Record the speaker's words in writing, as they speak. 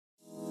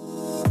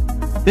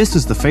This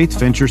is the Faith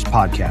Ventures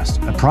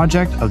Podcast, a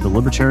project of the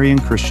Libertarian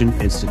Christian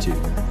Institute,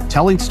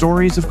 telling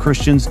stories of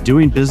Christians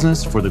doing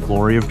business for the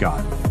glory of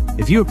God.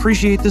 If you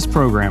appreciate this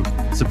program,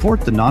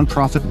 support the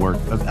nonprofit work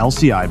of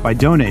LCI by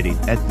donating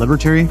at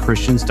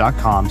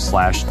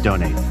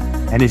libertarianchristians.com/donate.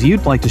 And if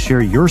you'd like to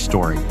share your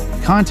story,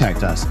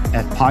 contact us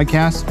at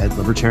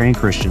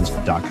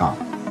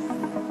podcast@libertarianchristians.com.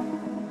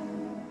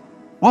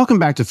 Welcome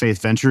back to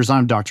Faith Ventures.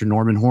 I'm Dr.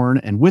 Norman Horn,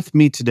 and with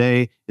me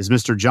today is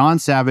Mr. John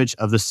Savage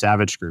of the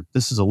Savage Group.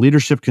 This is a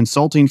leadership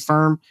consulting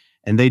firm,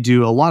 and they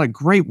do a lot of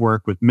great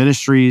work with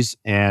ministries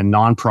and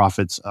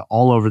nonprofits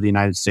all over the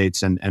United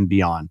States and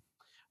beyond.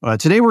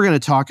 Today, we're going to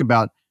talk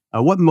about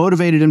what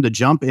motivated him to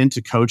jump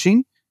into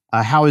coaching,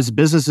 how his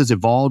business has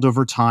evolved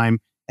over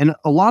time, and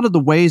a lot of the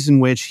ways in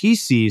which he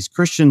sees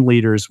Christian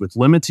leaders with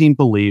limiting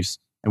beliefs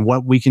and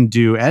what we can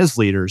do as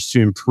leaders to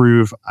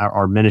improve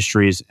our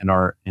ministries and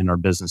our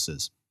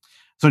businesses.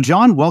 So,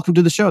 John, welcome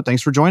to the show.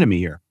 Thanks for joining me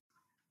here.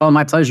 Oh,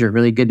 my pleasure.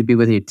 Really good to be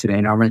with you today,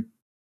 Norman.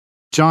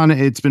 John,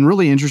 it's been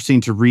really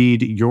interesting to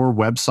read your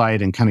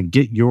website and kind of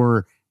get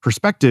your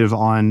perspective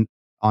on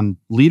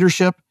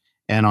leadership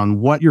and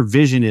on what your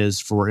vision is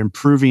for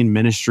improving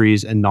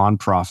ministries and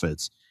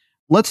nonprofits.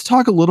 Let's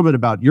talk a little bit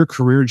about your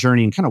career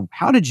journey and kind of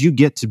how did you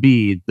get to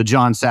be the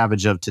John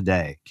Savage of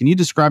today? Can you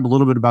describe a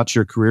little bit about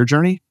your career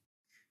journey?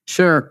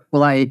 Sure.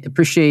 Well, I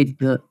appreciate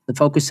the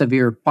focus of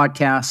your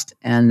podcast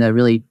and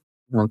really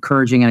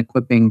encouraging and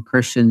equipping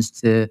Christians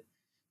to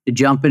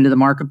jump into the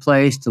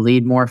marketplace, to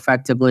lead more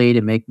effectively,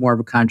 to make more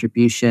of a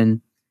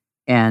contribution.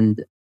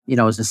 And,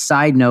 as a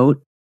side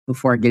note,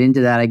 before I get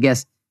into that, I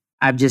guess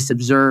I've just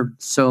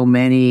observed so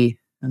many,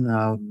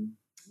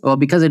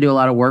 because I do a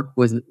lot of work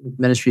with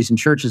ministries and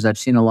churches, I've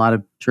seen a lot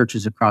of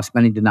churches across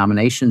many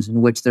denominations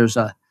in which there's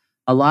a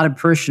lot of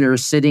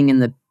parishioners sitting in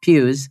the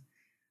pews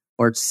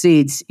or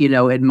seats,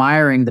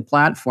 admiring the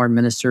platform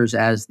ministers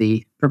as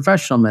the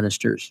professional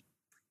ministers.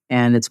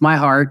 And it's my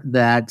heart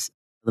that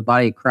the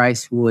body of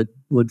Christ would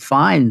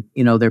find,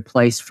 their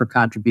place for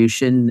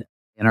contribution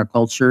in our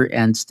culture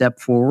and step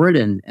forward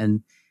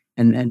and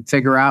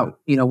figure out,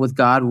 with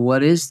God,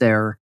 what is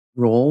their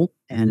role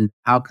and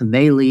how can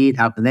they lead,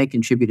 how can they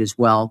contribute as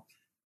well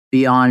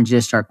beyond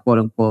just our quote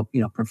unquote,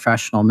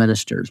 professional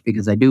ministers.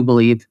 Because I do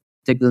believe,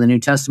 particularly in the New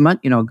Testament,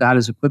 God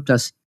has equipped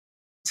us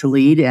to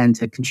lead and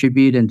to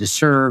contribute and to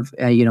serve,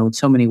 in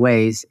so many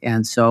ways.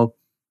 And so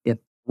if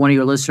one of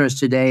your listeners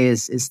today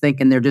is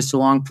thinking they're just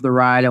along for the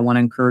ride, I want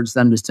to encourage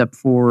them to step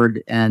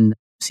forward and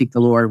seek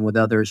the Lord with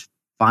others,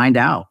 find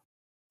out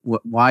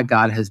why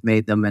God has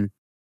made them and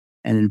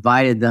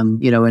invited them,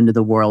 into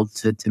the world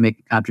to make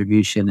a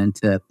contribution and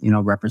to,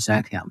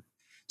 represent Him.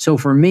 So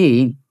for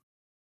me,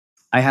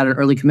 I had an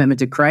early commitment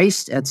to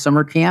Christ at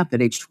summer camp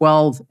at age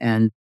 12,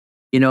 and,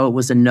 it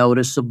was a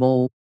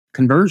noticeable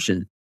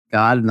conversion.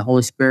 God and the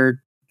Holy Spirit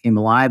came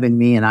alive in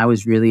me, and I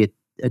was really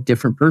a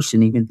different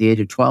person, even at the age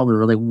of 12, and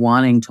really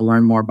wanting to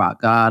learn more about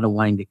God and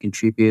wanting to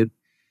contribute.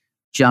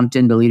 Jumped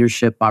into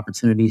leadership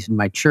opportunities in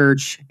my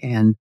church,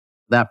 and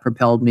that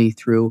propelled me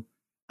through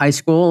high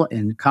school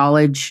and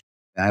college.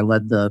 I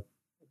led the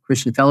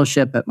Christian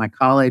fellowship at my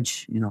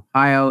college in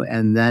Ohio,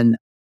 and then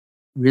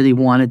really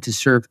wanted to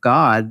serve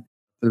God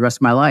for the rest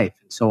of my life.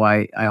 So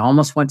I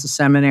almost went to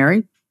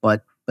seminary,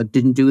 but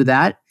didn't do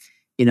that.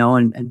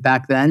 And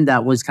back then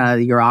that was kind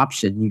of your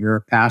option. You're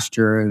a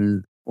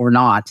pastor or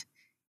not.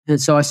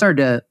 And so I started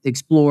to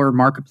explore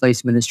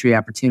marketplace ministry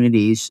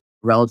opportunities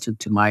relative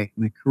to my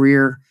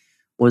career,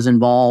 was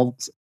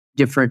involved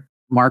different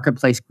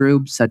marketplace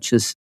groups such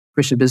as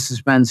Christian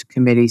Businessmen's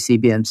Committee,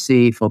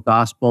 CBMC, Full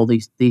Gospel,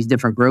 these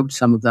different groups,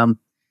 some of them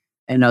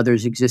and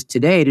others exist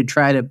today to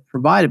try to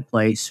provide a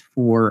place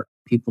for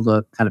people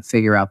to kind of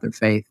figure out their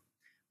faith.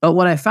 But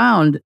what I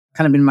found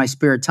kind of in my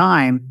spare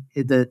time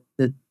is that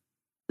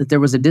there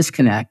was a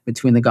disconnect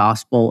between the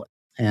gospel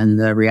and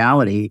the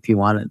reality, if you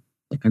want to,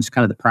 it's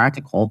kind of the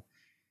practical.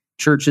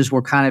 Churches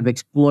were kind of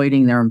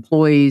exploiting their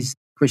employees.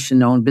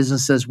 Christian-owned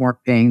businesses weren't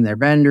paying their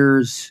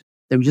vendors.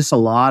 There was just a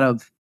lot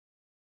of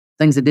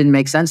things that didn't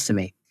make sense to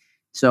me.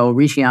 So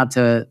reaching out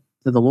to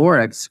the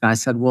Lord, I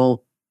said,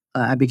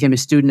 I became a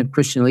student of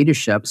Christian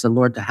leadership. So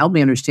Lord, to help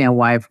me understand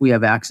why, if we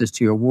have access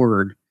to your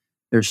word,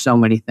 there's so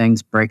many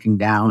things breaking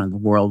down in the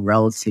world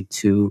relative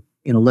to,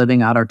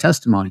 living out our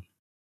testimony.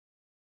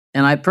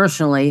 And I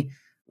personally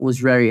was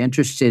very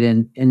interested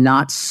in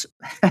not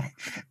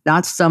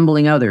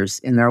stumbling others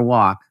in their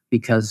walk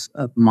because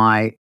of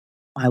my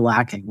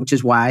lacking, which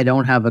is why I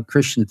don't have a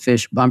Christian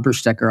Fish bumper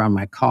sticker on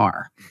my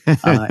car.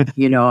 I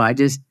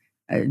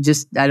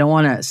don't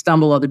want to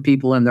stumble other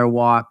people in their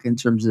walk in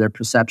terms of their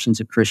perceptions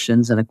of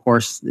Christians. And of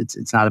course,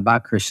 it's not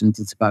about Christians,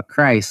 it's about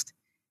Christ.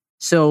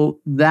 So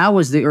that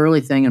was the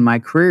early thing in my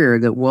career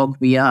that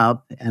woke me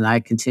up, and I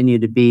continue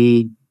to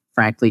be,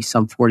 frankly,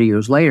 some 40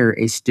 years later,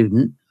 a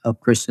student of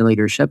Christian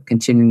leadership,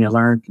 continuing to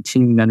learn,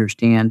 continuing to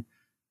understand,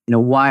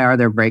 why are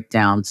there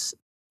breakdowns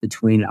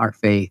between our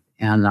faith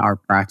and our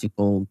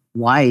practical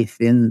life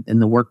in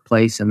the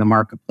workplace, in the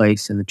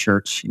marketplace, in the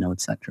church, et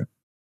cetera.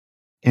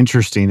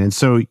 Interesting. And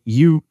so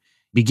you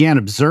began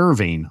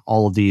observing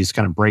all of these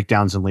kind of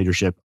breakdowns in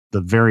leadership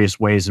the various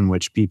ways in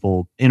which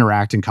people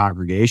interact in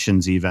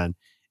congregations even.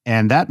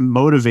 And that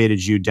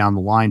motivated you down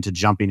the line to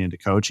jumping into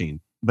coaching.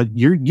 But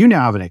you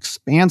now have an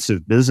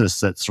expansive business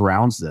that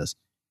surrounds this.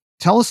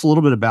 Tell us a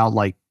little bit about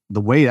like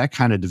the way that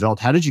kind of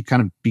developed. How did you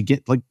kind of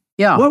begin? Like,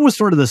 what was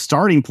sort of the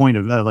starting point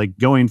of like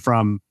going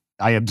from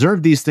I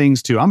observed these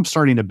things to I'm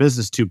starting a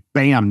business to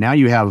bam, now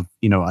you have,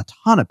 a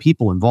ton of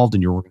people involved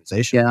in your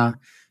organization. Yeah.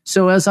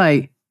 So as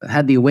I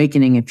had the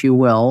awakening, if you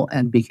will,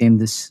 and became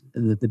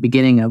the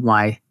beginning of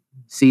my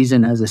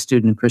season as a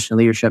student in Christian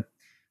leadership,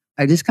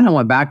 I just kind of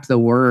went back to the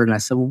word and I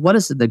said, well, what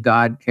is it that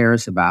God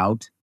cares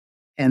about?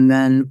 And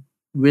then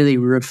really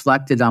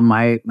reflected on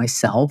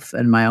myself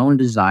and my own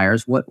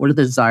desires. What are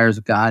the desires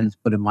God has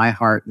put in my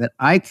heart that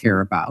I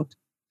care about?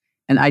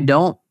 And I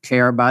don't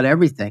care about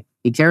everything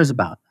He cares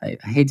about. I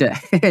hate to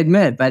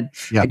admit, but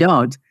I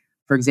don't.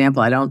 For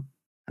example, I'm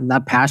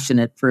not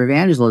passionate for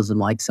evangelism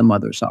like some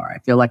others are. I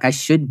feel like I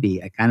should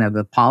be. I kind of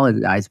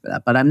apologize for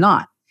that, but I'm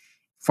not.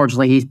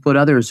 Fortunately, He's put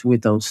others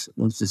with those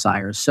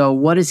desires. So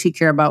what does He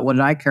care about? What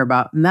did I care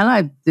about? And then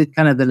I did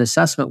kind of an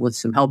assessment with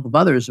some help of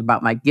others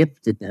about my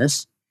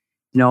giftedness.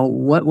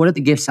 What are the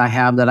gifts I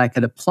have that I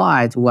could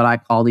apply to what I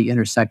call the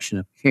intersection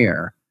of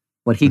care?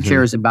 What He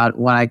cares about,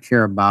 what I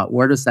care about,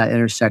 where does that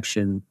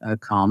intersection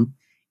come?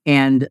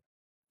 And,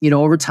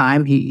 over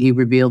time, he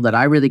revealed that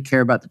I really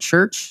care about the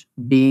church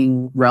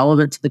being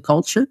relevant to the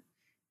culture,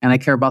 and I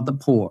care about the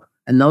poor.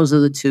 And those are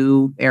the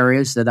two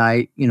areas that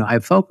I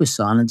focus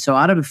on. And so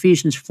out of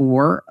Ephesians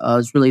 4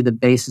 is really the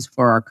basis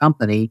for our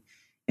company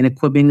in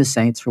equipping the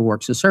saints for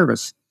works of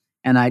service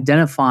and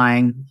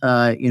identifying,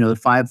 the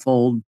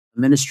fivefold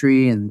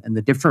ministry and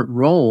the different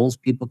roles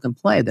people can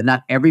play, that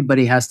not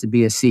everybody has to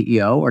be a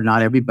CEO or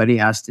not everybody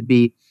has to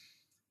be,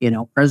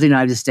 president of the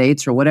United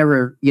States or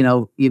whatever,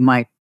 you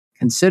might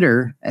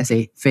consider as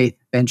a faith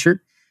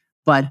venture.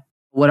 But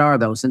what are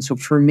those? And so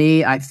for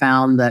me, I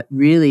found that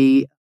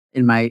really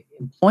in my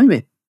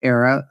employment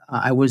era,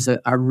 I was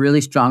a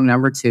really strong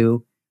number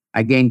two.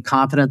 I gained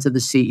confidence of the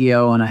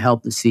CEO and I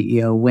helped the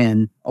CEO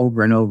win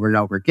over and over and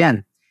over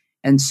again.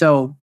 And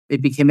so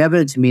it became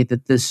evident to me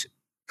that this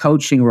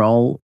coaching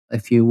role,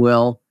 if you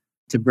will,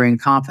 to bring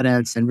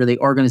confidence and really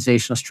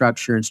organizational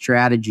structure and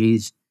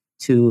strategies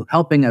to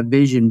helping a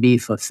vision be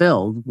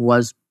fulfilled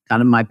was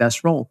kind of my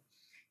best role.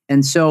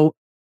 And so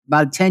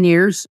about 10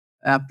 years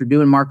after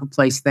doing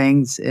marketplace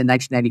things in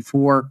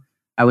 1994,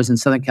 I was in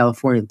Southern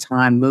California at the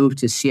time, moved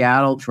to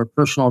Seattle for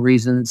personal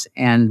reasons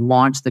and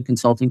launched the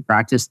consulting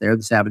practice there,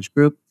 the Savage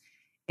Group,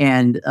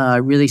 and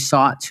really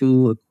sought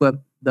to equip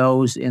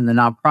those in the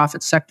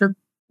nonprofit sector.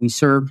 We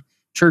serve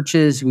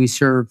churches, we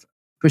serve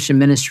Christian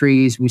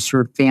ministries, we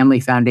serve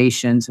family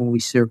foundations, and we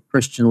serve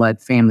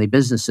Christian-led family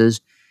businesses.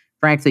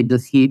 Frankly,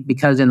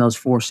 because in those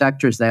four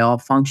sectors, they all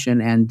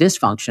function and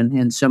dysfunction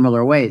in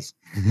similar ways.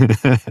 And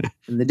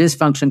the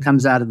dysfunction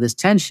comes out of this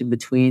tension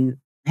between,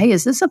 hey,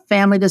 is this a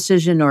family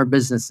decision or a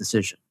business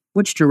decision?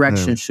 Which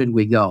direction should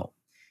we go?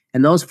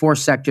 And those four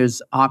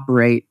sectors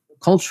operate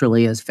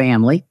culturally as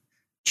family,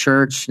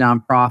 church,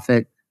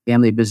 nonprofit,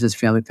 family business,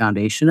 family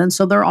foundation. And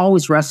so they're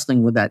always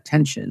wrestling with that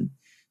tension.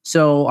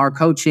 So our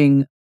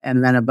coaching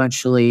and then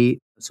eventually,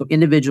 so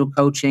individual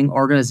coaching,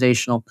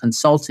 organizational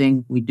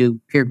consulting, we do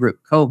peer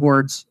group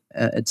cohorts,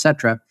 et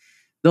cetera.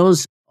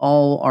 Those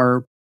all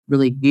are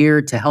really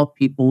geared to help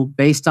people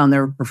based on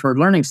their preferred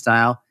learning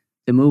style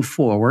to move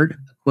forward,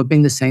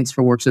 equipping the saints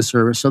for works of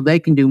service so they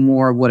can do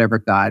more of whatever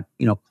God,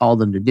 called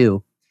them to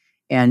do.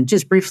 And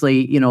just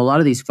briefly, a lot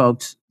of these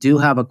folks do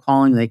have a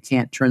calling they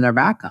can't turn their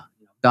back on.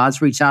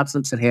 God's reached out to them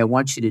and said, hey, I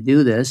want you to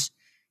do this.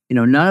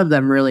 None of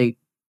them really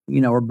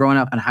or growing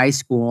up in high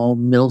school,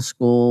 middle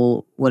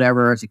school,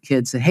 whatever, as a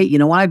kid, said, hey,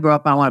 when I grow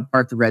up, I want to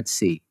part the Red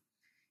Sea.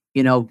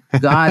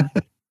 God,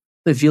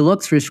 if you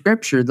look through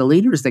scripture, the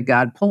leaders that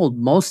God pulled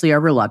mostly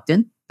are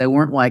reluctant. They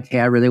weren't like,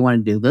 hey, I really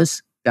want to do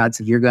this. God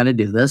said, you're going to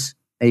do this.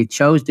 They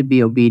chose to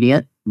be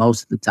obedient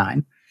most of the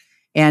time.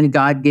 And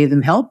God gave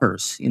them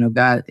helpers.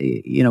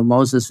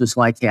 Moses was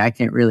like, hey, I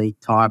can't really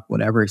talk,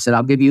 whatever. He said,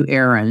 I'll give you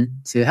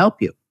Aaron to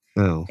help you.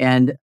 Oh.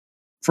 And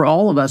for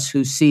all of us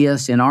who see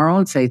us in our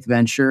own faith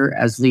venture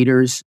as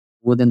leaders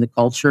within the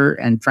culture,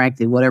 and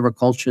frankly, whatever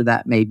culture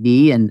that may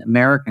be, and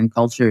American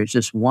culture is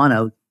just one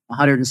of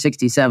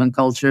 167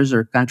 cultures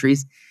or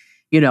countries,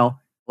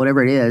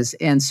 whatever it is.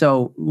 And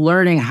so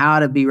learning how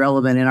to be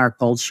relevant in our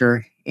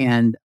culture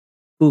and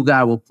who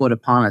God will put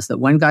upon us, that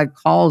when God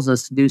calls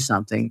us to do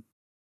something,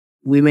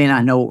 we may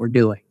not know what we're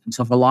doing. And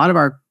so for a lot of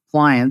our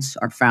clients,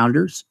 our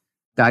founders,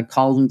 God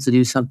called them to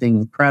do something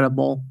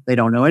incredible. They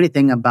don't know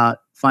anything about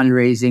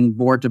fundraising,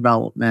 board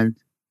development,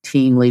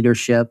 team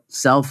leadership,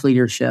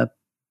 self-leadership,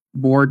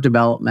 board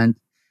development,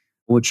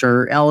 which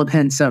are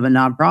elements of a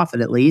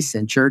nonprofit, at least,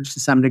 and church to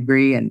some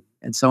degree, and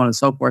so on and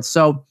so forth.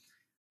 So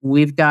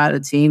we've got a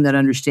team that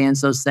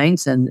understands those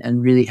things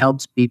and really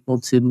helps people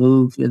to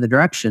move in the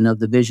direction of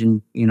the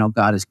vision,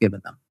 God has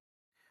given them.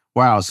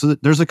 Wow. So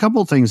there's a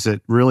couple of things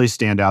that really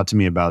stand out to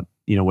me about,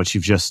 what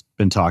you've just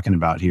been talking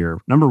about here.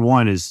 Number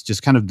one is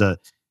just kind of the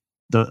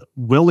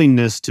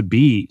willingness to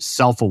be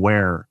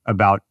self-aware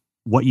about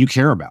what you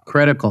care about.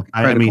 Critical.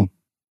 I mean,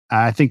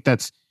 I think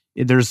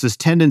there's this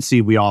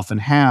tendency we often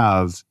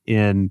have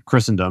in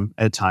Christendom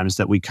at times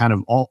that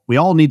we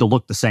all need to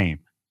look the same,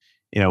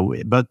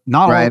 but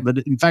not all. But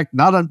in fact,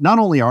 not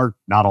only are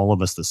not all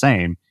of us the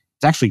same,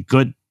 it's actually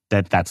good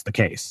that that's the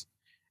case.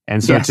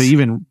 And so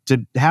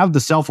to have the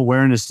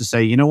self-awareness to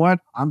say, you know what,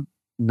 I'm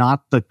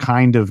not the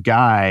kind of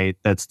guy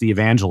that's the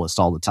evangelist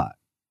all the time,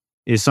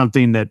 is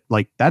something that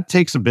that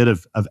takes a bit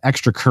of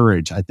extra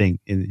courage, I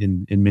think,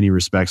 in many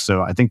respects.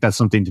 So I think that's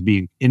something to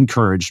be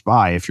encouraged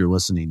by if you're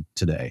listening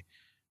today.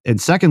 And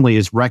secondly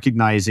is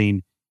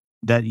recognizing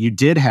that you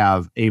did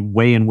have a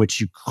way in which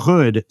you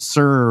could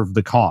serve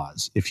the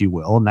cause, if you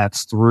will, and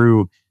that's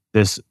through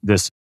this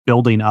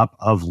building up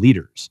of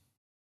leaders.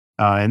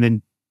 And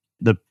then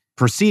the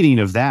proceeding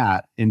of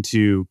that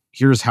into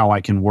here's how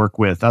I can work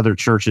with other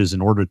churches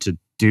in order to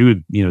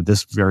do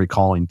this very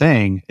calling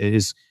thing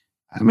is,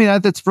 I mean,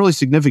 that's really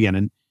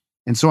significant.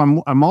 And so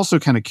I'm also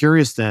kind of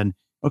curious then,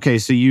 okay,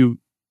 so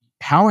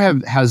how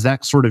has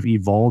that sort of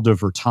evolved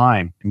over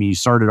time? I mean, you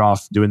started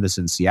off doing this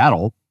in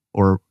Seattle,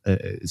 or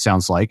it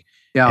sounds like.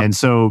 Yeah. And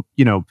so,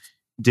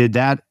 did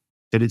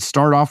it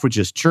start off with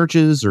just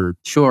churches, or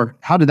sure,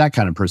 how did that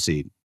kind of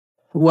proceed?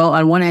 Well,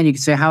 on one hand, you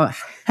could say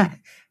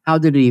how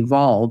did it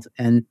evolve?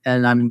 And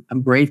I'm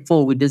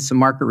grateful. We did some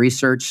market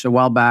research a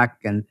while back,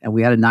 and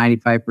we had a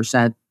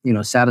 95%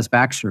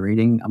 satisfaction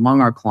rating among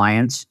our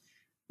clients.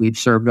 We've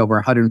served over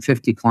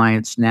 150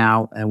 clients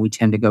now, and we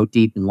tend to go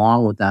deep and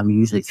long with them.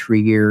 Usually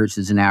 3 years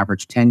is an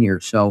average tenure.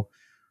 So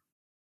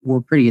we're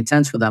pretty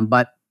intense with them.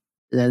 But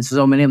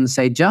so many of them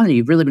say, John,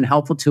 you've really been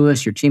helpful to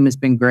us. Your team has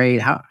been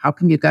great. How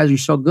come you guys are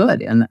so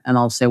good? And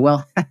I'll say,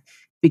 well,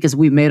 because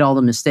we've made all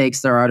the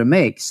mistakes there are to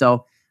make.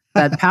 So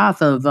that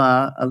path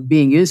of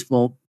being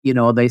useful,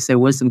 they say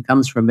wisdom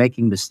comes from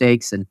making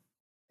mistakes and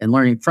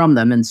learning from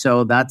them. And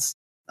so that's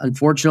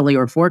unfortunately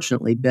or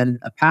fortunately been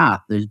a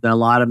path. There's been a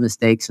lot of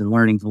mistakes and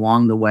learnings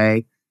along the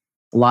way,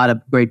 a lot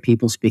of great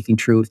people speaking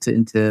truth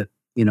into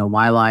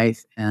my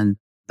life, and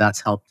that's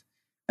helped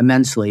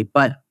immensely.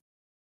 But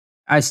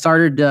I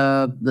started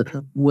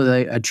with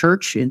a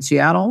church in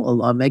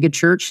Seattle, a mega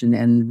church,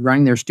 and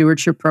running their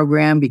stewardship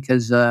program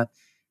because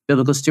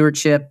biblical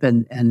stewardship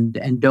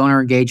and donor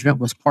engagement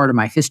was part of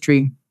my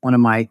history. One of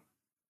my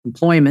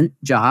employment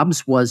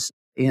jobs was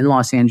in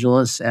Los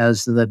Angeles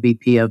as the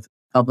VP of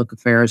Public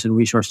Affairs and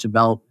Resource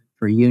Development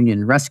for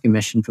Union Rescue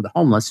Mission for the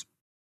homeless.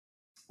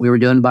 We were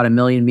doing about 1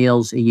 million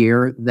meals a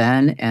year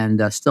then,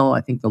 and still,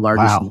 I think, the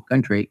largest in the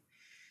country.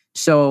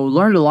 So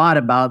learned a lot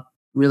about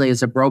really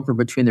as a broker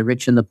between the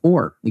rich and the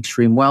poor,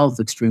 extreme wealth,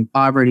 extreme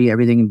poverty,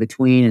 everything in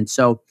between. And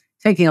so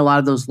taking a lot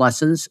of those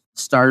lessons,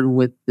 started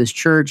with this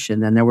church,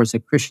 and then there was a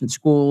Christian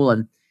school.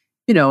 And,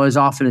 as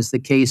often is the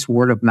case,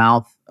 word of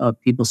mouth,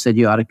 people said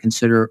you ought to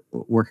consider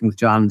working with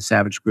John and the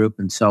Savage Group.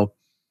 And so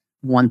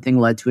one thing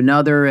led to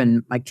another,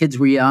 and my kids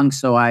were young,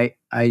 so I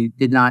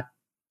did not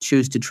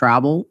choose to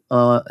travel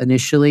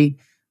initially,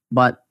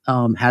 but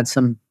had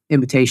some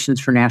invitations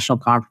for national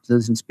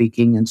conferences and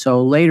speaking. And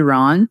so later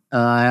on,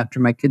 after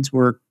my kids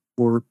were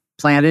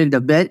planted a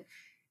bit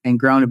and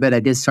grown a bit, I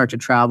did start to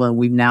travel, and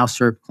we've now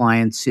served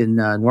clients in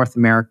North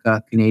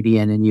America,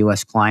 Canadian and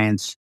U.S.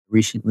 clients,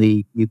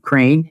 recently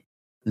Ukraine,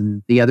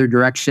 and the other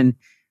direction,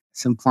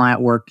 some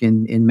client work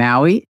in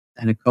Maui,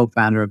 and a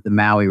co-founder of the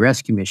Maui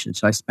Rescue Mission.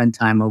 So I spent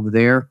time over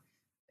there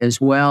as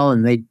well.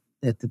 And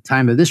at the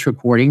time of this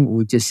recording,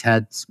 we just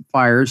had some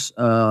fires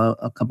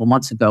a couple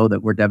months ago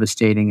that were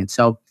devastating. And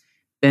so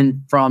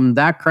then from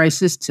that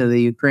crisis to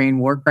the Ukraine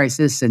war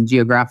crisis, and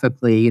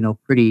geographically,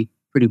 pretty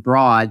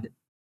broad.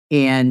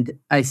 And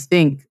I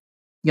think,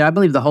 I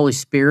believe the Holy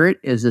Spirit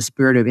is a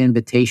spirit of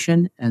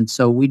invitation. And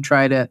so we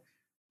try to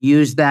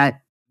use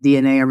that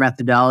DNA or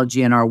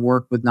methodology in our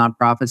work with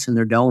nonprofits and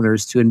their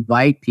donors to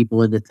invite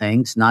people into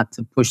things, not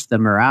to push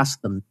them or ask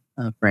them,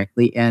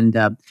 frankly. And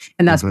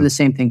that's been the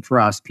same thing for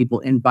us. People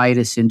invite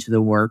us into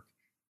the work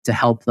to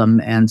help them.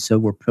 And so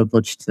we're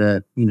privileged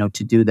to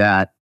do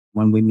that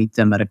when we meet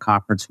them at a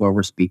conference where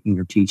we're speaking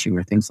or teaching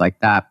or things like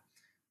that.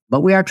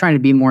 But we are trying to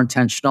be more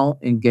intentional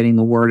in getting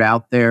the word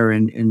out there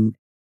and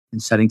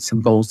setting some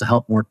goals to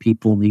help more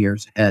people in the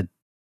years ahead.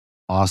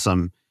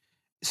 Awesome.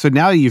 So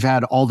now you've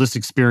had all this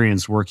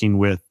experience working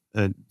with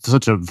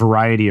such a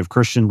variety of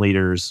Christian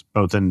leaders,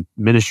 both in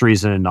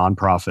ministries and in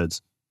nonprofits.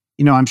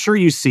 I'm sure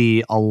you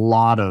see a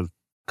lot of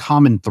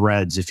common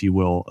threads, if you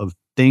will, of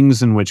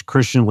things in which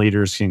Christian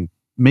leaders can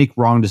make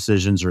wrong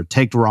decisions or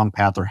take the wrong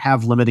path or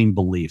have limiting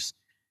beliefs.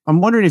 I'm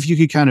wondering if you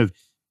could kind of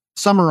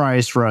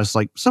summarize for us,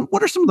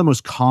 what are some of the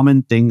most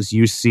common things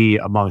you see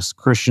amongst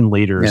Christian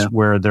leaders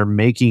where they're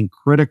making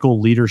critical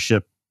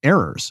leadership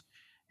errors?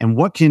 And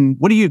what do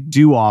you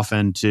do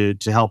often to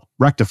help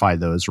rectify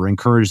those or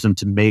encourage them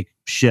to make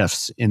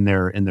shifts in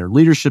their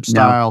leadership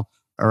style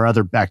or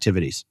other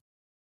activities?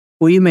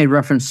 Well, you made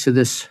reference to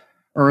this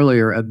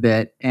earlier a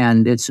bit,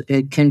 and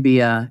it can be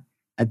a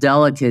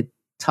delicate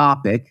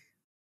topic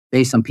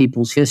based on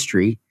people's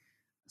history.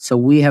 So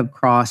we have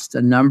crossed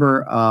a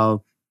number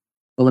of,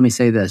 well, let me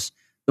say this.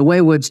 The way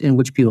in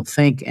which people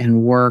think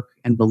and work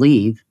and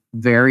believe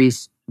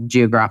varies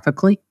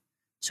geographically.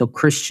 So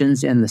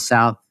Christians in the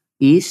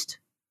Southeast,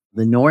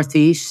 the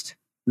Northeast,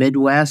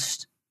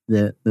 Midwest,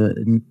 the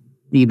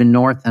even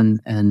North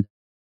and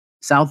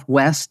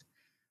Southwest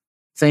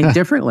think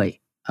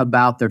differently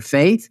about their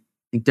faith,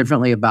 think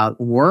differently about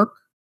work,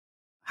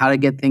 how to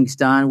get things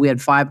done. We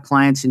had 5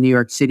 clients in New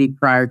York City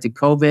prior to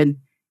COVID,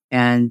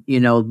 and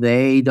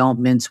they don't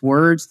mince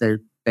words.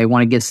 They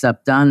want to get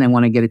stuff done. They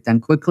want to get it done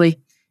quickly.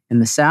 In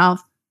the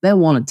South, they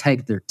want to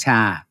take their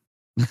time.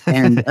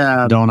 And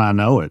don't I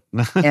know it?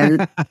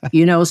 and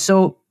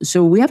so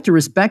we have to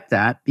respect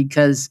that,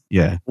 because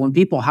when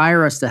people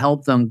hire us to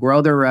help them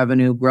grow their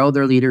revenue, grow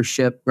their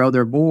leadership, grow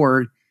their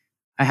board,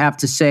 I have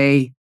to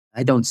say,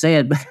 I don't say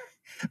it,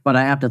 but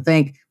I have to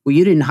think, well,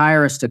 you didn't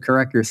hire us to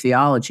correct your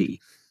theology.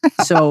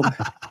 So,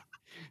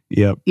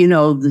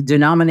 the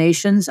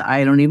denominations,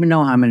 I don't even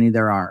know how many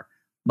there are,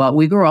 but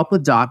we grew up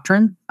with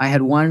doctrine. I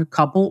had one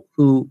couple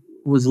who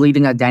was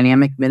leading a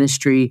dynamic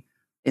ministry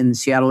in the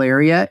Seattle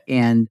area,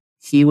 and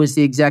he was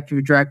the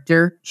executive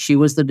director. She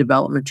was the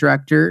development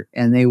director,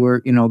 and they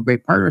were, a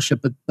great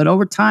partnership. But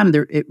over time,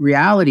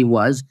 reality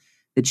was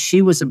that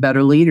she was a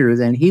better leader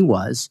than he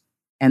was,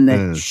 and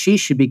that she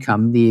should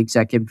become the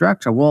executive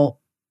director. Well,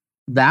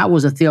 that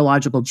was a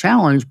theological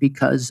challenge,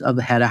 because of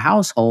the head of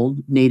household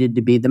needed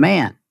to be the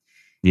man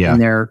in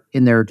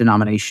their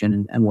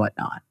denomination and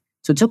whatnot.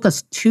 So it took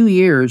us 2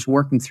 years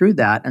working through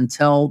that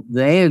until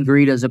they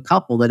agreed as a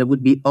couple that it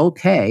would be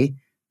okay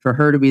for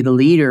her to be the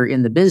leader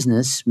in the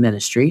business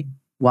ministry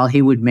while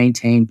he would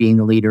maintain being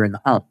the leader in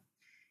the home.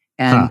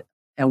 And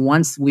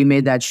once we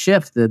made that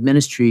shift, the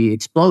ministry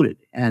exploded,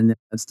 and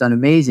it's done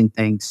amazing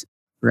things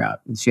throughout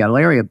the Seattle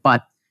area.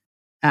 But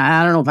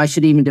I don't know if I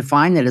should even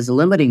define that as a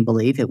limiting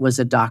belief. It was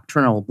a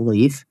doctrinal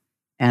belief,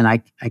 and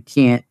I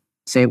can't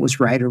say it was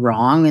right or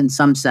wrong in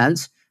some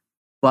sense,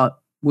 but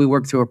we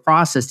worked through a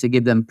process to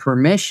give them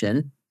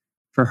permission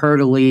for her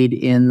to lead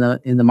in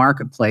the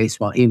marketplace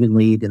while he would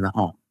lead in the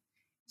home.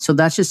 So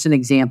that's just an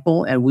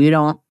example, and we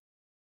don't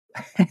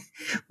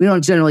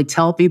generally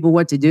tell people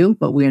what to do,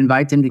 but we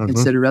invite them to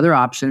consider other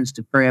options,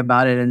 to pray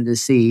about it, and to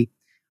see.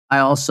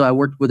 I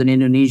worked with an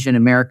Indonesian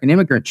American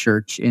immigrant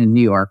church in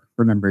New York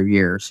for a number of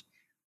years,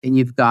 and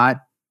you've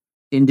got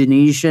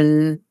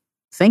Indonesian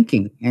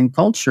thinking and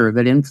culture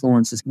that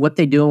influences what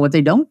they do and what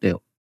they don't do,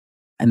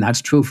 and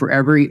that's true for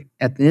every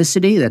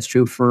ethnicity. That's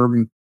true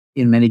for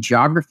in many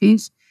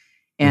geographies.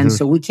 And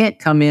so we can't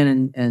come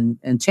in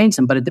and change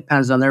them, but it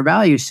depends on their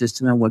value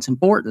system and what's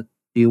important.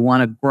 Do you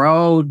want to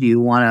grow? Do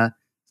you want to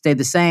stay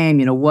the same?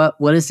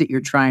 What is it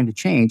you're trying to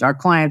change? Our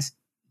clients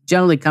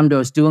generally come to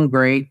us doing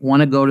great,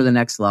 want to go to the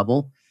next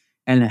level,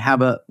 and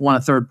want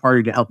a third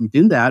party to help them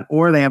do that,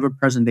 or they have a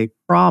present day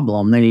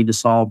problem they need to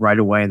solve right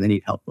away, and they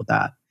need help with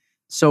that.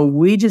 So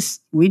we just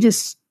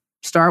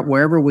start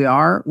wherever we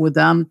are with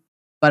them.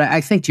 But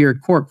I think to your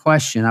core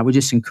question, I would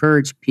just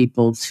encourage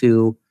people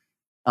to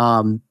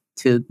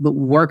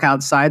work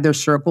outside their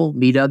circle,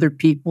 meet other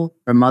people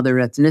from other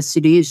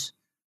ethnicities,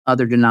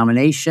 other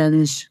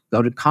denominations,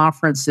 go to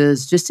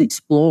conferences, just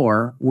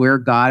explore where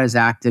God is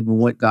active and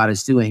what God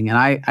is doing. And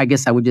I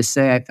guess I would just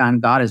say I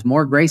found God is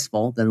more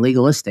graceful than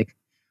legalistic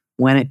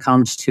when it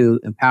comes to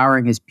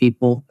empowering his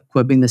people,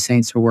 equipping the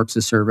saints for works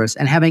of service,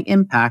 and having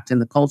impact in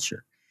the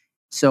culture.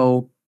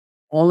 So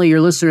only your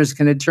listeners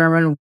can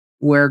determine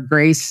where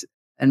grace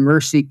and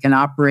mercy can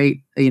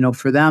operate,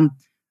 for them.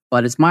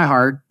 But it's my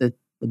heart that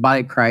the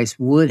body of Christ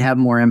would have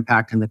more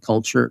impact in the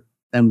culture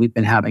than we've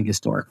been having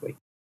historically.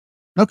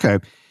 Okay.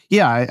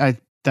 Yeah, I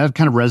that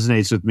kind of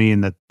resonates with me,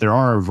 in that there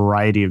are a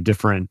variety of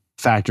different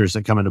factors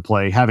that come into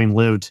play. Having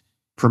lived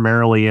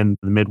primarily in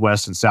the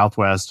Midwest and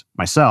Southwest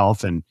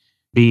myself, and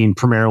being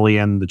primarily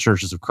in the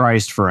Churches of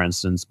Christ, for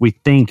instance, we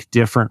think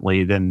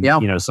differently than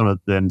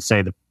than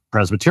say the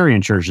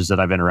Presbyterian churches that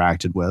I've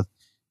interacted with,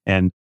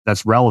 and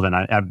that's relevant.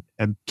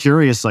 I'm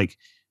curious,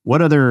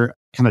 what other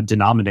kind of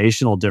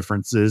denominational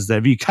differences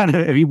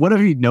what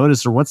have you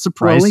noticed, or what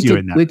surprised you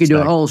in that? We could do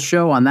a whole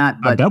show on that.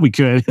 I bet we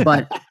could.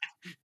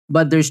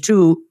 but there's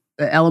 2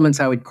 elements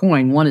I would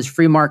coin. One is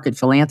free market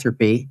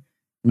philanthropy,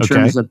 in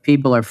terms of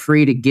people are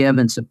free to give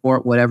and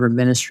support whatever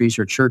ministries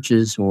or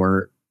churches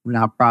or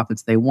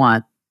nonprofits they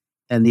want.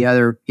 And the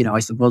other, I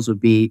suppose, would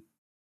be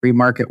free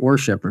market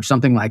worship or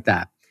something like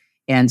that.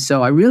 And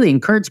so I really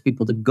encourage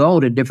people to go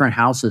to different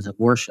houses of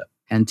worship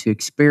and to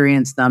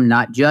experience them,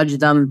 not judge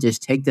them,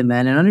 just take them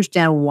in and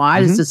understand,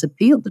 why does this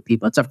appeal to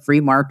people? It's a free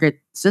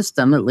market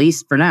system, at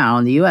least for now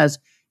in the U.S.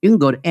 You can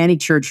go to any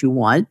church you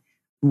want.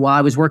 While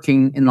I was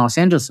working in Los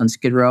Angeles on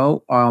Skid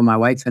Row, my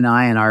wife and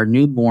I and our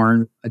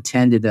newborn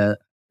attended a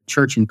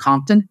church in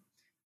Compton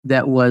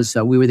that was,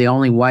 we were the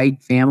only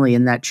white family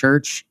in that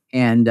church.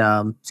 And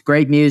it's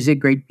great music,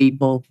 great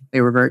people.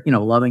 They were very,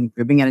 loving,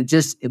 giving. And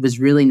it was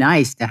really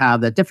nice to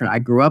have that different. I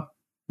grew up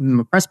in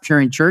a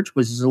Presbyterian church,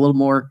 which is a little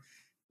more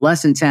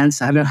less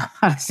intense. I don't know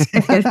how to say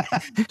it.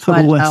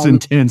 But, less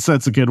intense.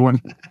 That's a good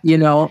one.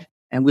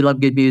 And we love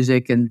good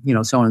music and,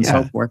 so on and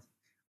so forth.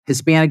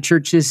 Hispanic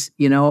churches,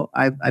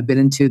 I've been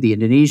into the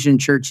Indonesian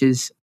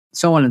churches,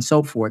 so on and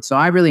so forth. So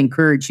I really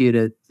encourage you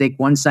to take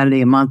one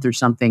Sunday a month or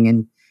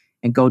something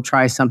and go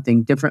try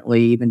something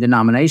differently, even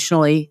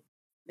denominationally,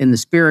 in the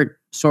spirit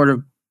sort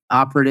of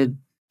operative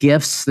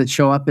gifts that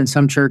show up in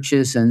some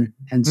churches. And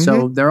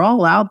so they're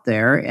all out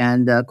there.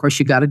 And of course,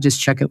 you got to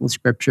just check it with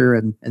scripture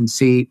and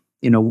see,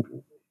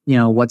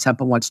 what's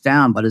up and what's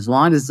down. But as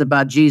long as it's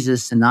about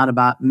Jesus and not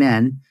about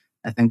men,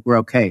 I think we're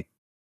okay.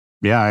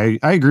 Yeah,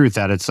 I agree with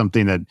that. It's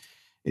something that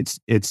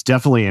it's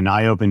definitely an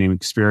eye-opening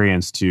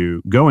experience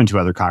to go into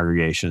other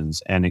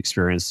congregations and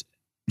experience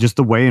just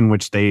the way in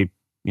which they,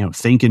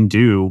 think and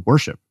do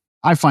worship.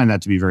 I find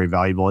that to be very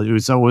valuable. It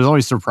was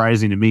always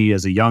surprising to me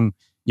as a young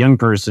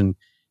person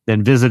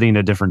than visiting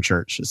a different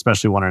church,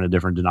 especially one in a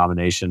different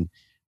denomination.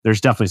 There's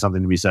definitely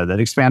something to be said that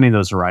expanding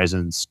those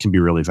horizons can be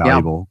really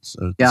valuable. Yeah.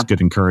 So it's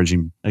good,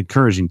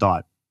 encouraging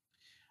thought.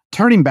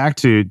 Turning back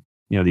to,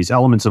 these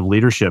elements of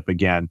leadership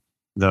again,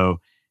 though,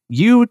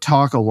 you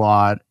talk a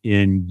lot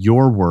in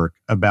your work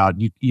about,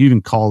 you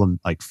even call them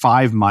like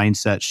 5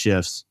 mindset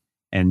shifts,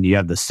 and you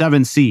have the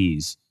 7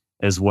 C's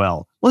as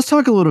well. Let's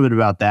talk a little bit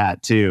about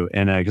that too.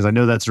 And because I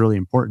know that's really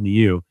important to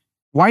you.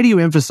 Why do you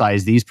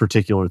emphasize these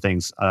particular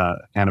things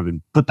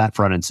and put that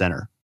front and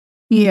center?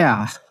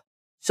 Yeah.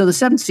 So the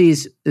 7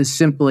 C's is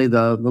simply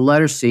the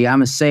letter C.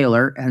 I'm a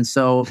sailor. And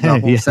so the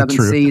whole 7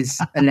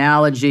 C's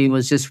analogy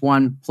was just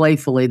one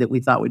playfully that we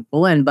thought we'd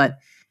pull in. But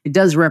it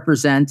does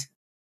represent,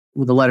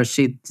 with the letter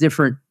C,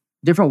 different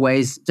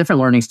ways,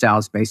 different learning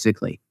styles,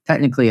 basically.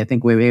 Technically, I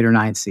think we have 8 or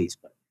 9 C's.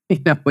 But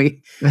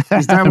we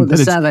start with the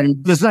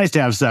 7. It's nice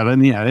to have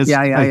 7. Yeah. It's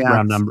nice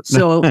round number.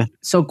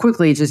 So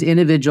quickly, it's just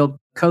individual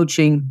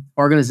coaching,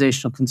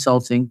 organizational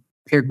consulting,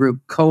 peer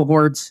group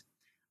cohorts,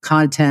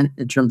 content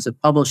in terms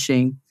of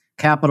publishing,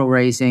 capital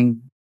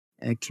raising,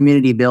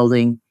 community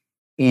building,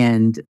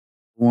 and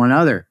one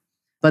other.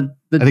 But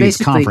I think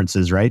it's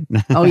conferences, right?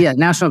 Oh yeah,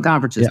 national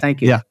conferences. Yeah,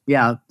 thank you.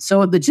 Yeah.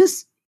 So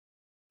just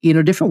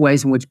different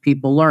ways in which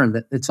people learn.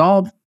 That it's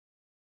all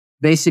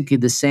basically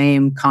the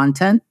same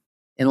content,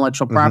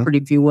 intellectual property,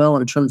 if you will,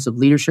 in terms of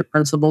leadership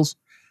principles.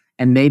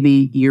 And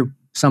maybe you're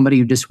somebody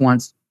who just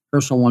wants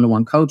personal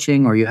one-to-one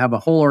coaching, or you have a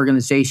whole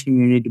organization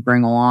you need to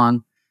bring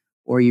along,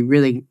 or you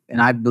really,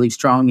 and I believe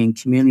strongly in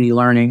community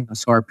learning.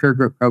 So our peer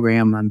group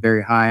program, I'm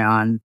very high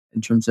on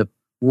in terms of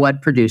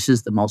what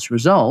produces the most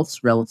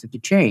results relative to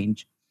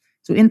change.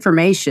 So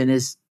information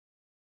is,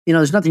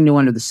 there's nothing new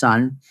under the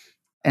sun.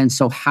 And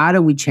so how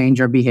do we change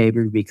our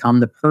behavior to become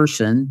the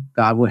person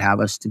God would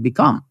have us to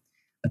become?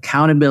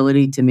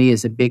 Accountability to me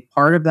is a big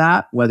part of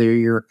that, whether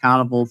you're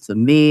accountable to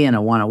me in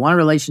a one-on-one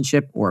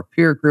relationship or a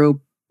peer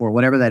group or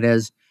whatever that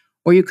is,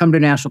 or you come to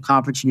a national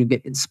conference and you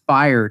get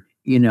inspired,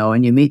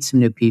 and you meet some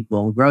new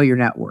people and grow your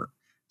network.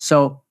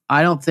 So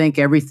I don't think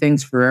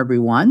everything's for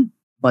everyone,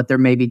 but there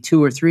may be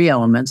 2 or 3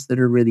 elements that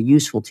are really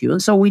useful to you.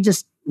 And so we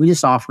just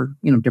offer,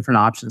 different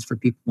options for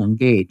people to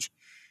engage.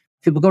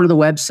 People go to the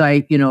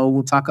website,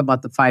 we'll talk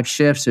about the 5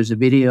 shifts. There's a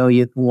video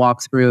you can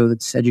walk through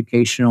that's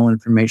educational,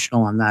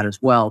 informational on that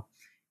as well.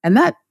 And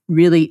that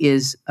really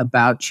is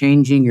about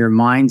changing your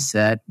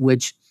mindset,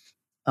 which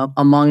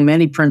among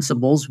many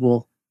principles,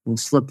 we'll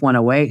slip one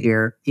away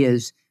here,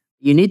 is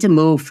you need to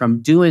move from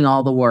doing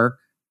all the work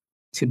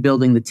to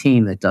building the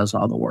team that does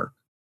all the work.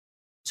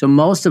 So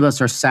most of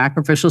us are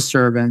sacrificial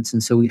servants,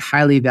 and so we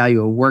highly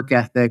value a work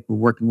ethic. We're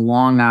working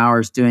long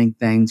hours doing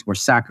things. We're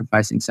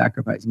sacrificing.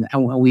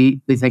 And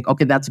we think,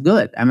 okay, that's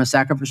good. I'm a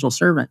sacrificial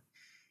servant.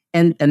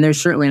 And there's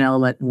certainly an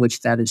element in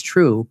which that is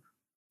true.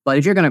 But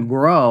if you're going to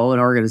grow an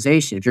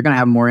organization, if you're going to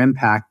have more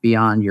impact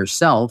beyond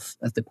yourself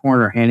at the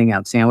corner handing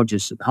out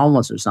sandwiches to the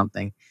homeless or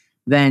something,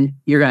 then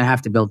you're going to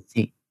have to build a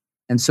team.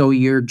 And so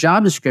your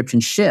job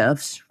description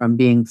shifts from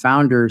being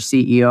founder,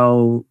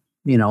 CEO,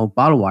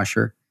 bottle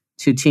washer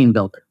to team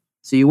builder.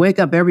 So you wake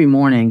up every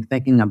morning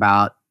thinking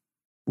about,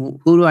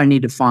 who do I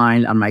need to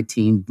find on my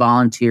team,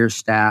 volunteer,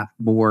 staff,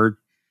 board,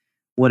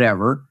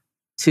 whatever,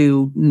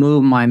 to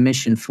move my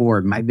mission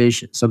forward, my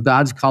vision. So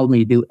God's called me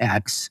to do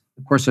X.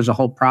 Of course, there's a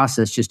whole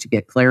process just to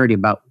get clarity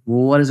about,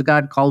 what has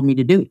God called me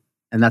to do?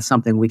 And that's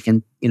something we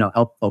can,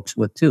 help folks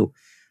with too.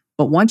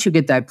 But once you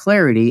get that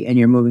clarity and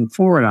you're moving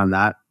forward on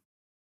that,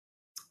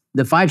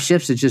 the 5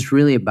 shifts is just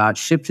really about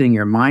shifting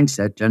your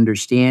mindset to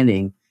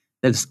understanding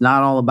that it's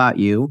not all about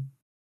you.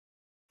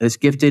 As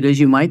gifted as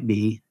you might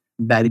be,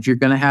 that if you're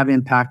going to have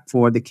impact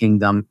for the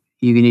kingdom,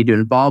 you need to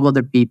involve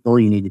other people,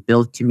 you need to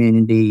build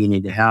community, you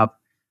need to have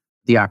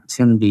the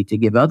opportunity to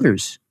give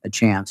others a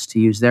chance to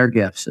use their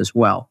gifts as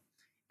well.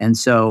 And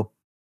so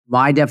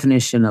my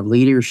definition of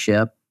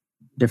leadership,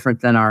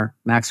 different than our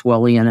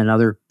Maxwellian and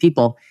other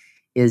people,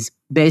 is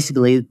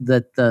basically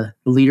that the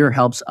leader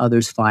helps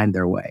others find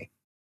their way.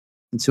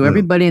 And so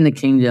everybody in the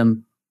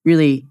kingdom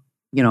really,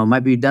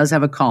 maybe does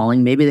have a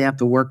calling. Maybe they have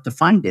to work to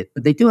find it,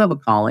 but they do have a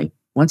calling.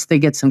 Once they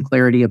get some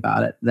clarity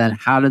about it, then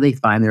how do they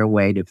find their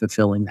way to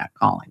fulfilling that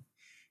calling?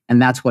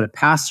 And that's what a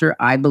pastor,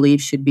 I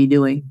believe, should be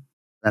doing.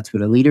 That's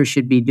what a leader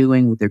should be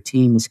doing with their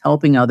team, is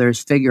helping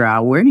others figure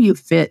out, where do you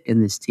fit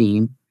in this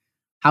team?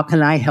 How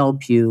can I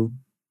help you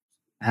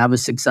have a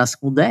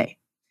successful day?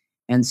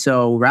 And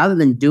so rather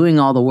than doing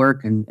all the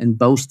work and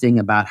boasting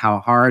about how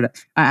hard,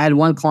 I had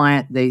one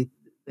client, they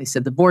they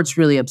said, the board's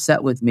really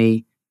upset with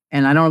me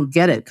and I don't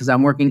get it because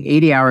I'm working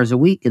 80 hours a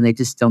week and they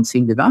just don't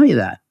seem to value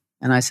that.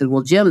 And I said,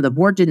 well, Jim, the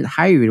board didn't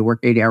hire you to work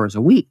 80 hours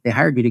a week. They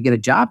hired you to get a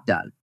job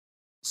done.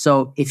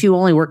 So if you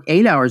only work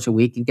 8 hours a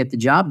week and get the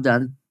job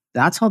done,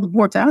 that's all the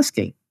board's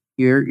asking.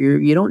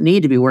 You don't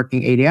need to be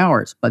working 80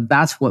 hours, but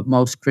that's what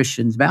most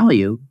Christians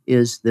value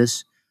is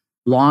this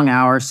long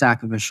hour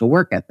sacrificial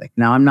work ethic.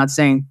 Now, I'm not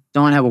saying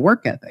don't have a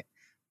work ethic,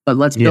 but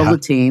let's build a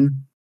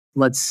team.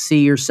 Let's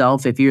see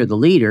yourself, if you're the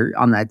leader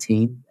on that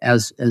team,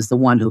 as the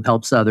one who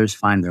helps others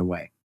find their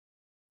way.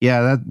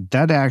 Yeah,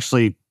 that's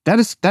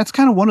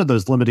kind of one of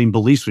those limiting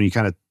beliefs when you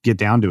kind of get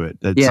down to it.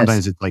 That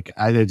sometimes it's like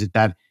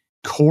that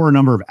core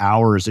number of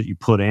hours that you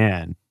put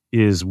in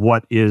is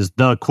what is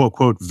the quote,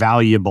 quote,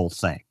 valuable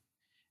thing.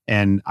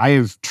 And I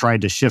have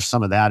tried to shift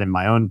some of that in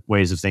my own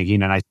ways of thinking,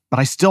 but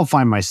I still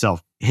find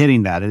myself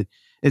hitting that.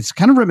 It's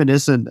kind of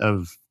reminiscent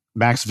of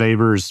Max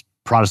Weber's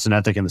Protestant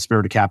ethic and the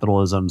spirit of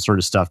capitalism sort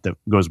of stuff that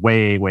goes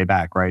way, way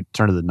back, right?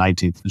 Turn of the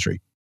 19th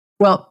century.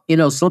 Well,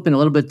 slipping a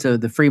little bit to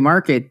the free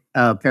market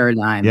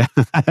paradigm. Yeah.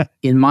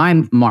 In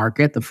my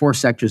market, the 4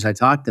 sectors I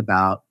talked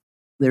about,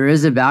 there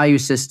is a value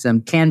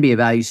system, can be a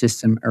value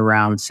system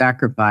around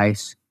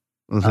sacrifice,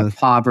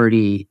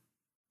 poverty,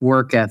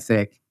 work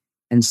ethic.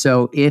 And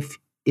so if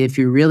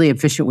you're really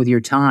efficient with your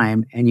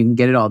time and you can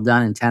get it all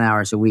done in 10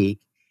 hours a week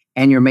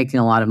and you're making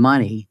a lot of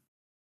money,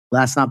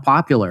 that's not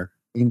popular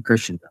in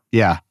Christendom.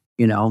 Yeah.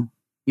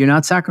 You're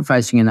not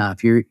sacrificing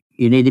enough. You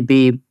need to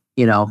be,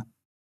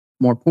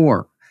 more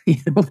poor. And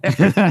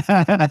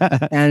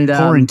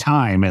poor in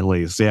time, at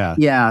least. Yeah.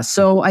 Yeah.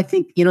 So I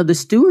think, the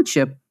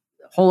stewardship,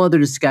 whole other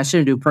discussion,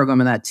 to do a program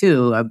on that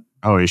too.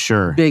 Oh,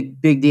 sure. Big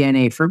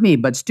DNA for me.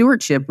 But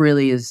stewardship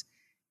really is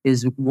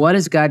what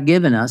has God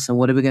given us and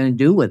what are we going to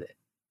do with it?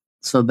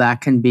 So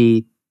that can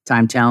be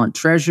time, talent,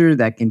 treasure.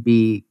 That can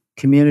be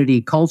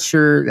community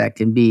culture. That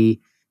can be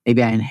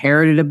maybe I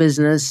inherited a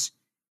business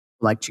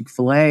like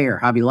Chick-fil-A or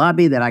Hobby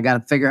Lobby that I got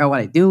to figure out what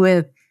I do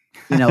with.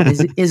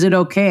 Is it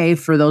okay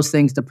for those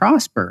things to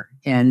prosper?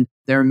 And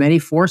there are many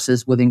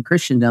forces within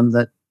Christendom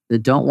that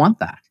don't want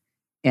that.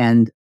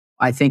 And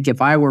I think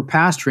if I were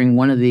pastoring,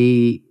 one of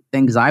the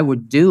things I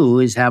would do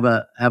is have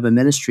a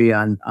ministry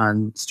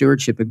on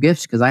stewardship of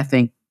gifts, because I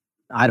think,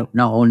 I don't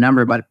know a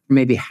number, but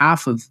maybe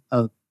half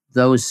of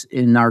those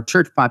in our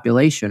church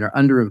population are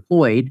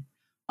underemployed,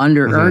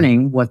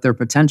 under-earning what their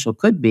potential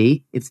could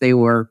be if they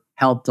were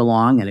helped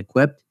along and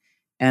equipped.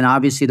 And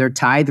obviously their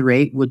tithe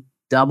rate would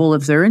double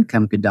if their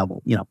income could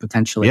double,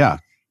 potentially. Yeah.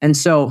 And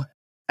so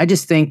I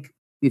just think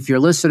if your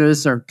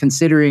listeners are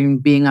considering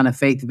being on a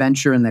faith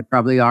venture, and they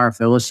probably are if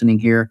they're listening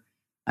here,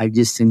 I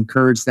just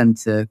encourage them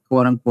to,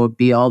 quote unquote,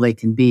 be all they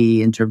can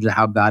be in terms of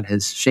how God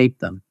has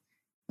shaped them.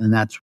 And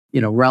that's,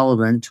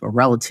 relevant or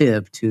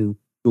relative to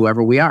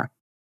whoever we are.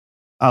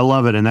 I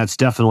love it. And that's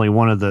definitely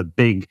one of the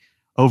big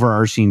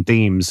overarching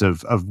themes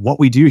of what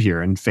we do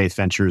here in Faith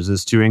Ventures,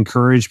 is to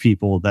encourage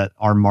people that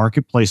our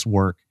marketplace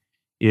work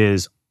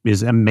is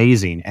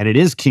amazing, and it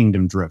is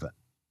kingdom driven.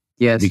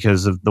 Yes,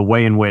 because of the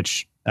way in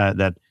which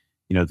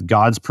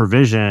God's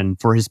provision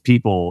for His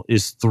people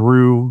is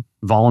through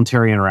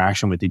voluntary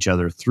interaction with each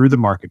other through the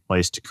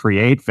marketplace to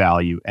create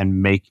value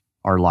and make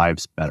our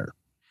lives better.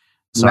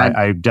 So right.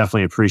 I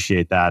definitely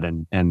appreciate that,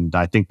 and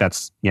I think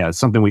that's it's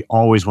something we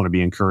always want to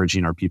be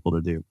encouraging our people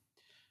to do.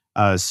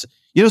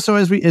 So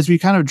as we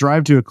kind of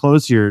drive to a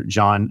close here,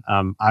 John,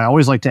 I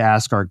always like to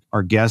ask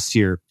our guests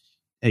here,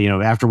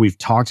 after we've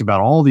talked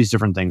about all these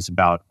different things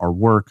about our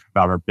work,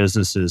 about our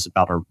businesses,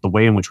 about the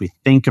way in which we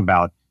think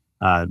about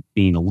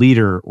being a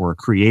leader or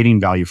creating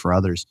value for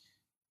others,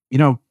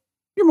 you're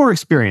more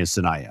experienced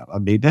than I am. I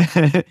mean,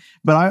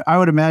 but I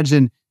would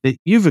imagine that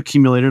you've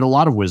accumulated a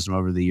lot of wisdom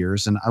over the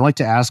years. And I like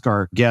to ask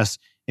our guests,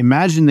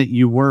 imagine that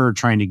you were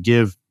trying to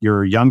give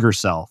your younger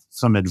self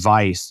some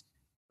advice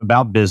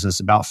about business,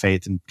 about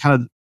faith, and kind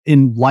of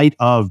in light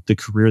of the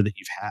career that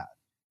you've had.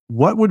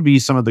 What would be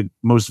some of the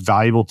most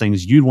valuable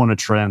things you'd want to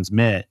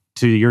transmit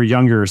to your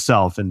younger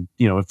self? And,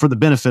 for the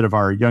benefit of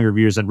our younger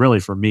viewers, and really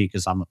for me,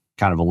 because I'm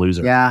kind of a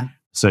loser. Yeah.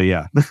 So,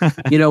 yeah.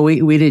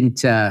 We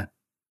didn't, I'll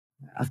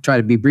try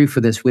to be brief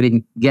with this. We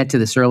didn't get to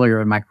this earlier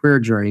in my career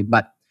journey,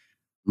 but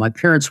my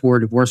parents were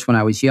divorced when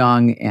I was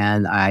young,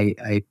 and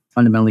I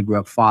fundamentally grew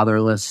up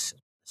fatherless.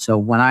 So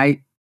when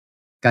I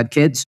got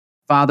kids,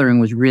 fathering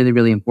was really,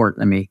 really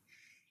important to me.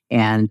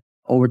 And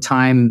over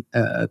time,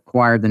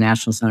 acquired the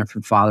National Center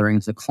for Fathering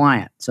as a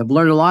client. So I've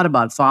learned a lot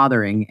about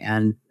fathering,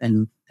 and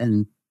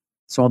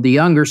so the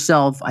younger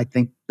self, I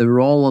think the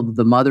role of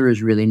the mother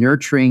is really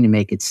nurturing to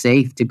make it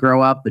safe to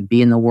grow up and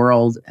be in the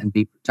world and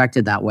be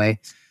protected that way.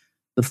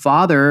 The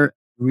father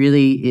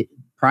really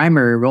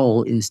primary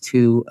role is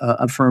to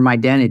affirm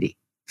identity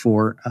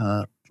for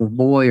a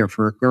boy or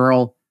for a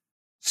girl.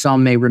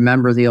 Some may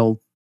remember the old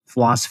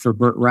philosopher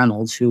Burt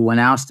Reynolds, who, when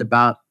asked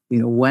about,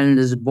 when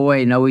does a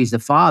boy know he's a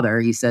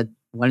father, he said,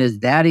 when his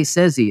daddy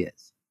says he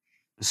is.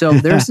 So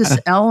there's this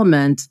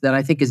element that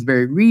I think is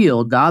very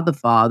real, God the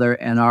Father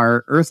and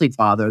our earthly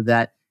father,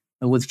 that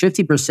with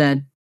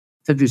 50%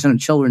 of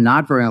children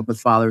not growing up with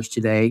fathers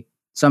today,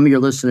 some of your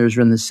listeners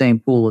are in the same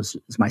pool as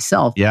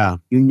myself. Yeah.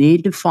 You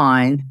need to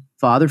find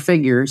father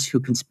figures who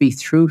can speak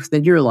truth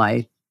into your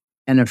life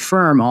and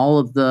affirm all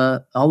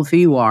of who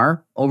you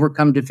are,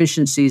 overcome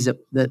deficiencies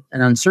that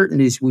and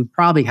uncertainties we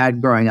probably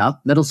had growing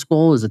up. Middle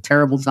school is a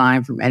terrible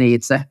time for many.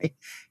 It's et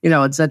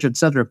cetera, et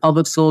cetera.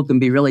 Public school can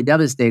be really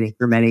devastating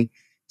for many.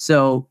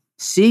 So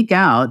seek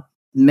out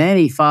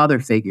many father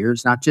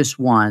figures, not just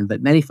one,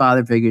 but many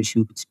father figures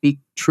who could speak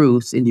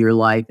truth into your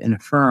life and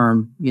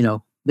affirm,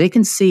 they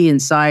can see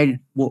inside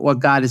what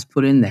God has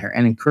put in there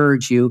and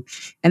encourage you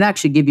and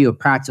actually give you a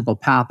practical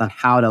path on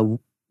how to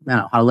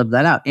live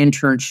that out.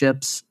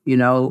 Internships,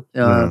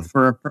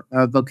 for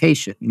a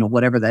vocation,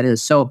 whatever that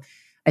is. So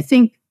I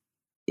think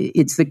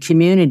it's the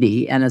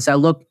community. And as I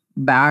look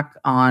back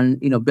on,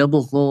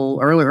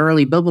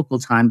 early biblical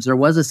times, there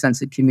was a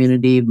sense of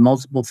community,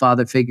 multiple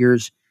father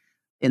figures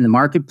in the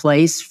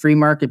marketplace, free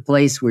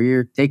marketplace, where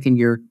you're taking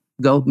your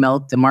goat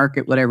milk to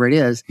market, whatever it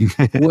is,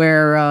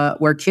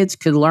 where kids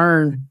could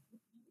learn,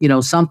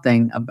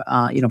 something,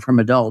 from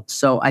adults.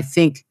 So I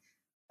think,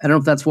 I don't know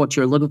if that's what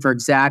you're looking for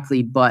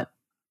exactly, but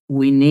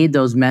we need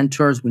those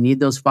mentors. We need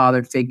those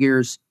father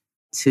figures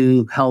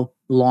to help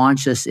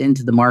launch us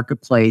into the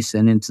marketplace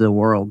and into the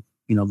world,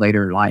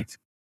 later in life.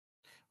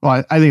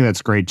 Well, I think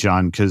that's great,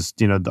 John, because,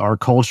 our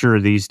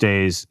culture these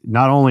days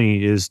not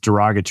only is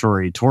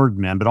derogatory toward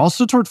men, but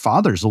also toward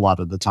fathers a lot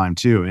of the time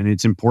too. And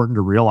it's important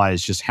to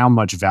realize just how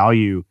much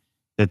value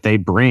that they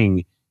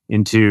bring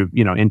into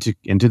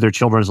their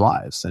children's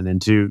lives and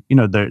into,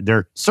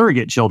 their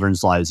surrogate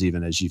children's lives,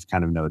 even, as you've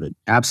kind of noted.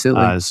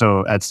 Absolutely.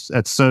 So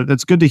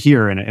that's good to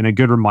hear and a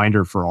good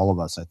reminder for all of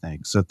us, I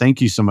think. So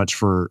thank you so much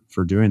for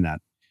doing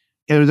that.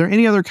 Are there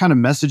any other kind of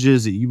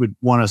messages that you would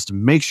want us to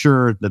make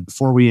sure that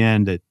before we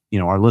end that,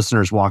 our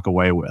listeners walk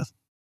away with?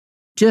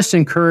 Just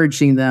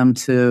encouraging them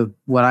to,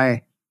 what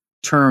I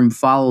term,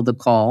 follow the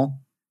call,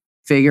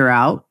 figure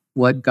out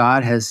what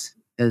God has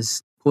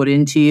put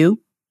into you,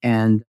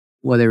 and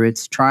whether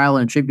it's trial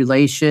and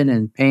tribulation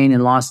and pain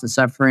and loss and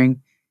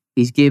suffering,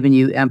 He's given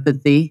you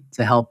empathy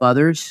to help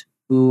others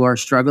who are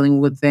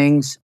struggling with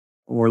things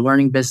or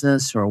learning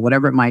business or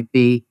whatever it might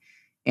be.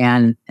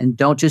 And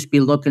don't just be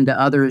looking to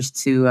others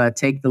to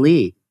take the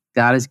lead.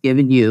 God has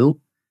given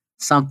you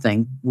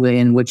something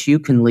in which you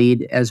can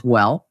lead as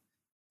well.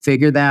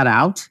 Figure that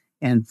out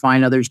and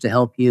find others to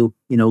help you,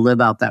 live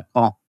out that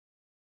call.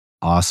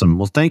 Awesome.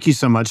 Well, thank you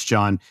so much,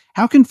 John.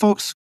 How can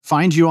folks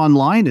find you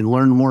online and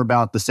learn more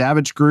about the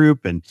Savage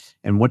Group and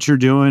what you're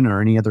doing,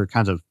 or any other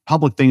kinds of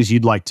public things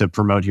you'd like to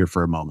promote here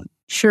for a moment?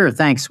 Sure.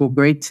 Thanks. Well,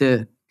 great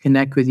to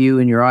connect with you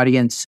and your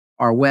audience.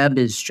 Our web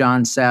is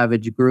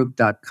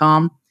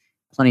johnsavagegroup.com.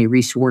 Plenty of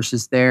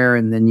resources there.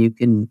 And then you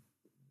can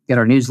get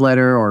our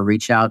newsletter or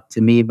reach out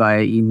to me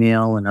via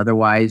email and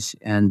otherwise.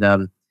 And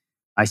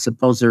I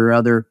suppose there are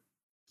other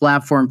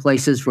platform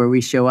places where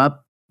we show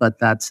up, but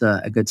that's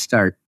a good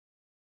start.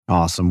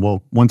 Awesome.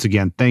 Well, once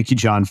again, thank you,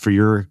 John, for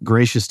your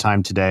gracious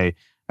time today.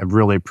 I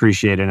really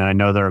appreciate it. And I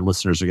know that our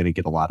listeners are going to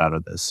get a lot out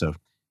of this. So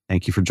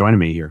thank you for joining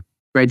me here.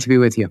 Great to be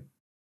with you.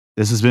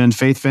 This has been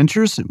Faith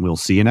Ventures, and we'll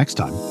see you next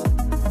time.